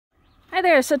Hi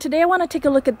there. So today I want to take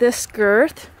a look at this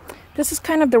girth. This is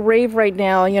kind of the rave right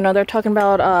now. You know, they're talking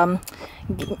about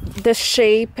this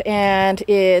shape, and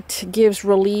it gives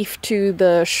relief to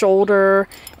the shoulder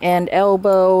and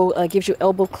elbow, gives you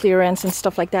elbow clearance and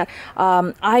stuff like that.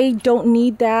 I don't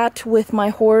need that with my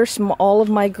horse. All of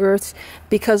my girths,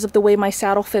 because of the way my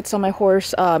saddle fits on my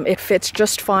horse, it fits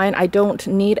just fine. I don't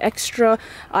need extra.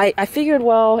 I figured,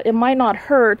 well, it might not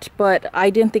hurt, but I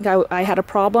didn't think I had a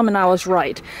problem, and I was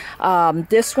right.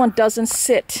 This one doesn't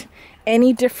sit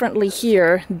any differently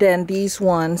here than these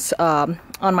ones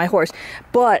on my horse,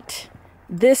 but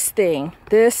this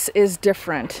is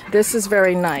different. This is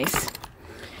very nice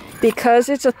because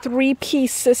it's a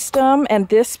three-piece system, and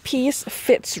this piece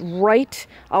fits right.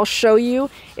 I'll show you.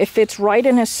 It fits right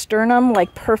in his sternum,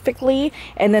 like perfectly,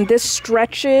 and then this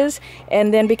stretches,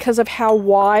 and then because of how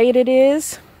wide it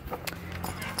is,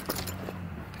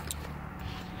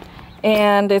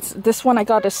 and it's this one I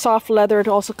got is soft leather. It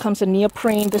also comes in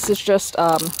neoprene. This is just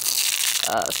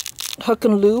hook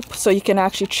and loop, so you can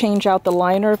actually change out the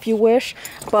liner if you wish.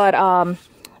 But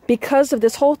because of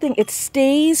this whole thing, it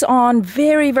stays on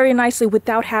very, very nicely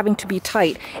without having to be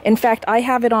tight. In fact, I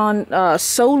have it on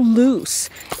so loose.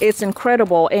 It's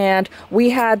incredible. And we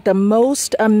had the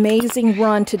most amazing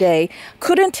run today.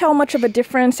 Couldn't tell much of a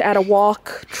difference at a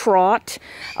walk trot.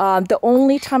 The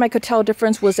only time I could tell a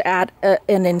difference was at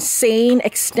an insane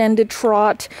extended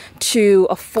trot to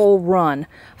a full run.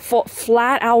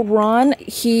 Flat out run,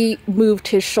 he moved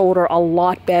his shoulder a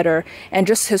lot better, and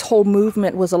just his whole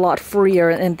movement was a lot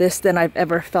freer in this than I've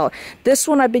ever felt. This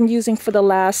one I've been using for the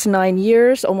last 9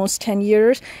 years, almost 10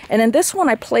 years. And then this one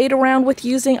I played around with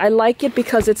using. I like it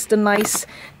because it's the nice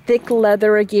thick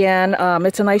leather again.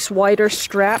 It's a nice wider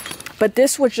strap, but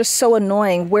this was just so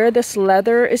annoying. Where this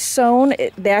leather is sewn,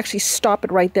 they actually stop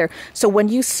it right there. So when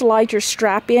you slide your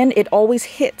strap in, it always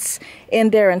hits in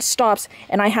there and stops,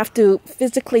 and I have to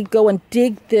physically go and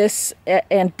dig this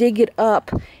and dig it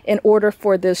up in order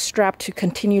for the strap to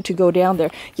continue to go down there.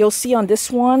 You'll see on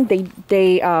this one, they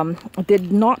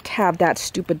did not have that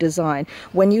stupid design.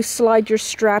 When you slide your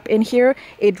strap in here,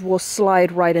 it will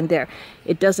slide right in there.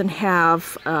 It doesn't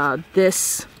have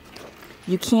this.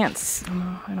 You can't,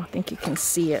 I don't think you can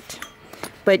see it,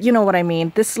 but you know what I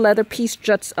mean. This leather piece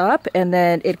juts up and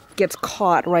then it gets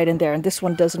caught right in there, and this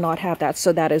one does not have that,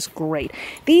 so that is great.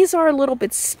 These are a little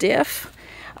bit stiff,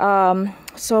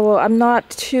 so I'm not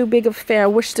too big of a fan. I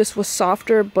wish this was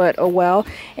softer, but oh well.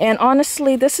 And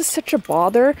honestly, this is such a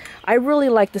bother. I really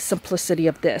like the simplicity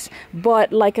of this,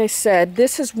 but like I said,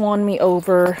 this has won me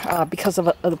over because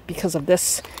of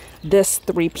this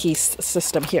three-piece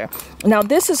system here. Now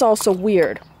this is also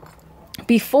weird.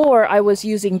 Before, I was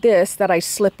using this that I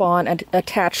slip on and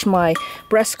attach my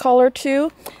breast collar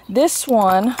to. This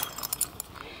one,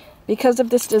 because of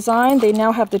this design, they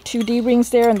now have the 2D rings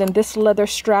there, and then this leather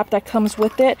strap that comes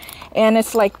with it, and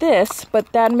it's like this,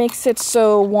 but that makes it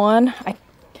so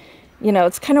you know,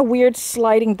 it's kind of weird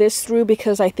sliding this through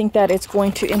because I think that it's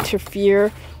going to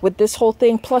interfere with this whole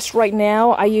thing. Plus right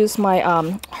now I use my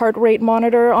heart rate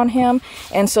monitor on him,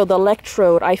 and so the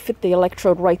electrode, I fit the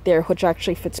electrode right there, which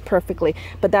actually fits perfectly,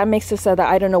 but that makes it so that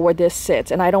I don't know where this sits,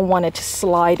 and I don't want it to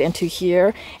slide into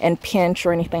here and pinch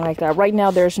or anything like that. Right now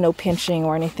there's no pinching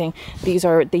or anything.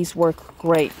 These work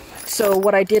great. So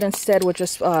what I did instead was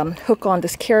just hook on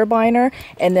this carabiner,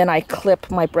 and then I clip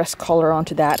my breast collar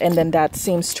onto that, and then that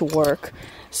seems to work.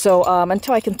 So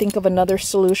until I can think of another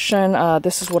solution,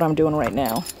 this is what I'm doing right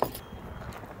now.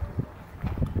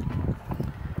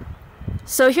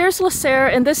 So here's Lasair,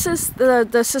 and this is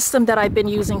the system that I've been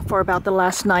using for about the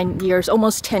last 9 years,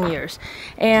 almost 10 years.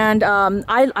 And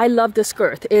I love this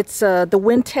girth. It's the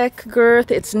StretchTec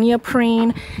Girth. It's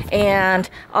neoprene, and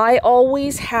I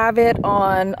always have it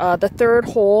on the third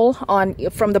hole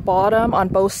from the bottom on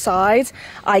both sides.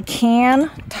 I can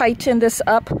tighten this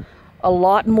up a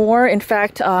lot more. In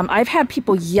fact, I've had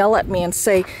people yell at me and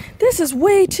say, this is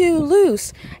way too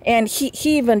loose. And he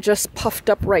even just puffed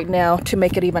up right now to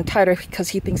make it even tighter because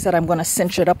he thinks that I'm going to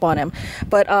cinch it up on him.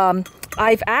 But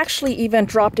I've actually even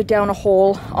dropped it down a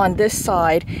hole on this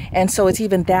side, and so it's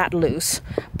even that loose.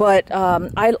 But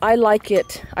I like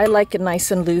it. I like it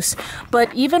nice and loose.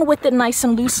 But even with it nice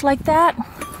and loose like that,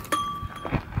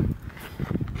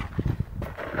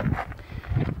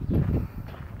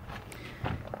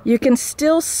 you can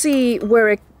still see where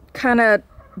it kind of,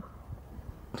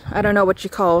 I don't know what you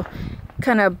call,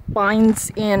 kind of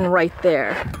binds in right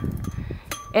there.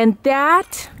 And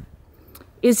that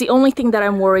is the only thing that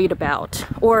I'm worried about.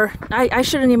 Or I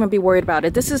shouldn't even be worried about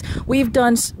it. We've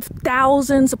done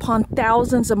thousands upon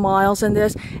thousands of miles in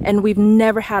this, and we've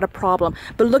never had a problem.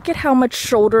 But look at how much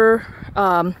shoulder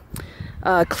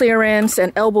clearance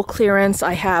and elbow clearance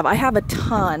I have. I have a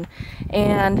ton,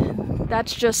 and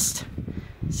that's just,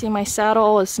 see, my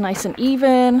saddle is nice and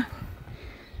even.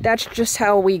 That's just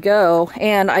how we go,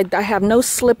 and I have no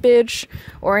slippage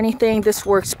or anything. This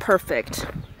works perfect.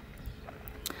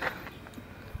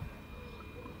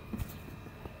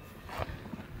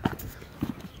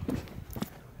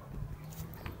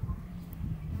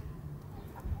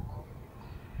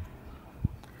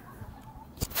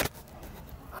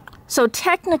 So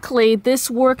technically this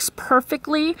works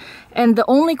perfectly, and the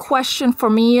only question for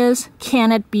me is,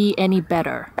 can it be any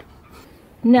better?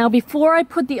 Now before I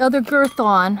put the other girth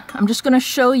on, I'm just going to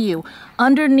show you.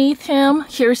 Underneath him,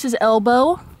 here's his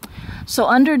elbow. So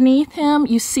underneath him,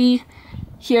 you see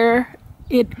here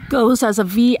it goes as a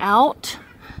V out.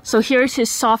 So here's his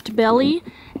soft belly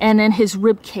and then his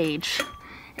rib cage.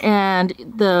 And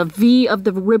the V of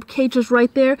the rib cage is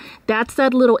right there. That's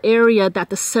that little area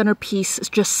that the centerpiece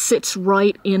just sits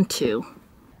right into.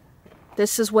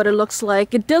 This is what it looks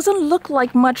like. It doesn't look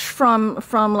like much from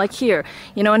like here.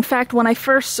 You know, in fact, when I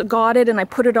first got it and I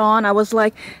put it on, I was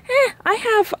like, I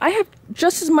have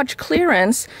just as much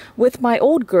clearance with my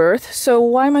old girth, so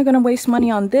why am I going to waste money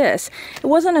on this? It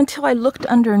wasn't until I looked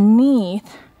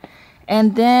underneath,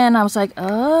 and then I was like,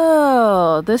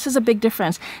 oh, this is a big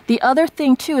difference. The other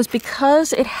thing too is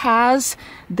because it has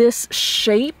this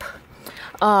shape,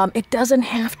 it doesn't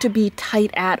have to be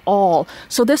tight at all.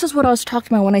 So this is what I was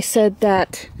talking about when I said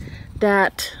that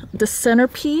the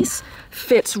centerpiece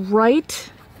fits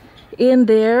right in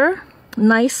there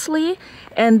nicely,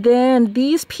 and then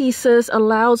these pieces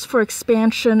allows for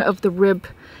expansion of the rib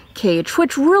cage,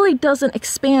 which really doesn't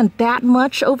expand that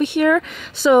much over here.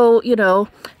 So, you know,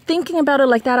 thinking about it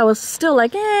like that, I was still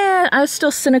like, I was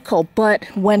still cynical. But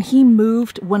when we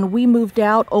moved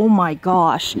out, oh my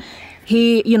gosh,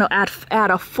 he, you know,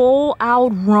 at a full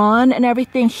out run and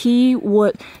everything, he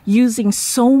was using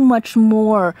so much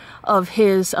more of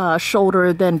his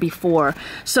shoulder than before.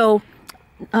 So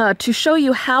to show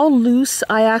you how loose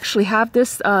I actually have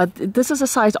this, this is a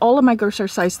size, all of my girths are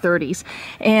size 30s,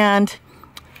 and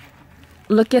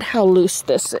look at how loose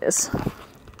this is.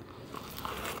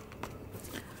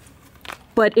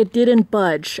 But it didn't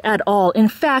budge at all. In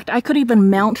fact, I could even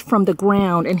mount from the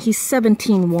ground, and he's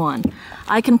 17.1.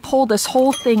 I can pull this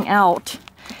whole thing out,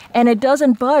 and it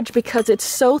doesn't budge because it's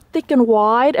so thick and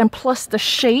wide, and plus the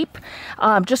shape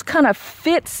just kind of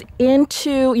fits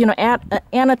into, you know,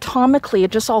 anatomically,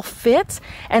 it just all fits,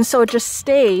 and so it just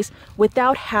stays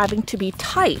without having to be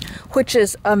tight, which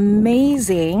is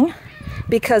amazing,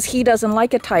 because he doesn't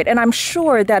like it tight. And I'm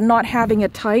sure that not having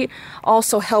it tight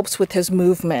also helps with his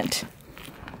movement.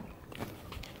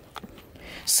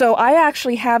 So I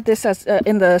actually have this as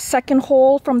in the second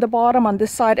hole from the bottom on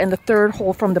this side and the third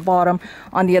hole from the bottom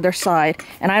on the other side.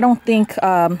 And I don't think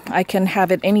I can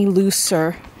have it any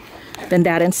looser than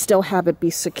that and still have it be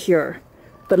secure.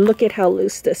 But look at how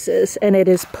loose this is, and it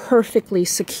is perfectly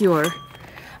secure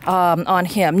on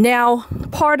him. Now,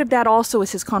 part of that also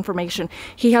is his conformation.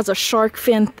 He has a shark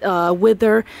fin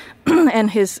wither,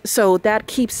 and so that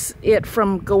keeps it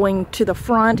from going to the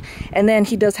front. And then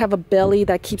he does have a belly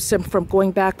that keeps him from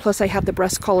going back. Plus, I have the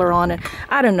breast collar on, and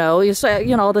I don't know, it's,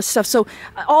 you know, all this stuff. So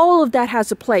all of that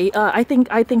has a play. I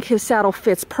think his saddle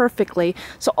fits perfectly.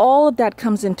 So all of that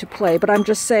comes into play. But I'm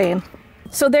just saying.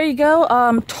 So there you go.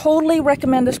 Totally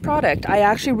recommend this product. I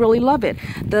actually really love it.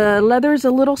 The leather is a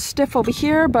little stiff over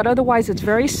here, but otherwise it's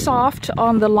very soft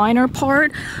on the liner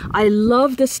part. I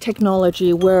love this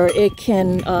technology where it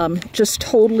can just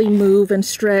totally move and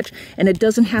stretch, and it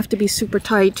doesn't have to be super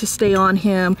tight to stay on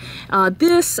him.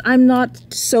 This I'm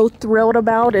not so thrilled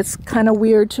about. It's kind of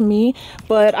weird to me,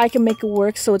 but I can make it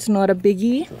work, so it's not a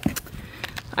biggie.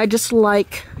 I just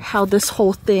like how this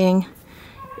whole thing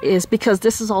is, because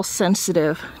this is all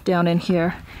sensitive down in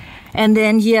here. And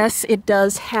then yes, it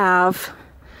does have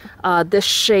this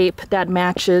shape that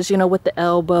matches, you know, with the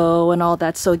elbow and all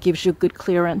that, so it gives you good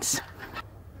clearance.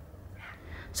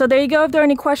 So there you go. If there are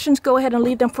any questions, go ahead and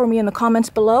leave them for me in the comments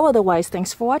below. Otherwise,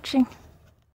 thanks for watching.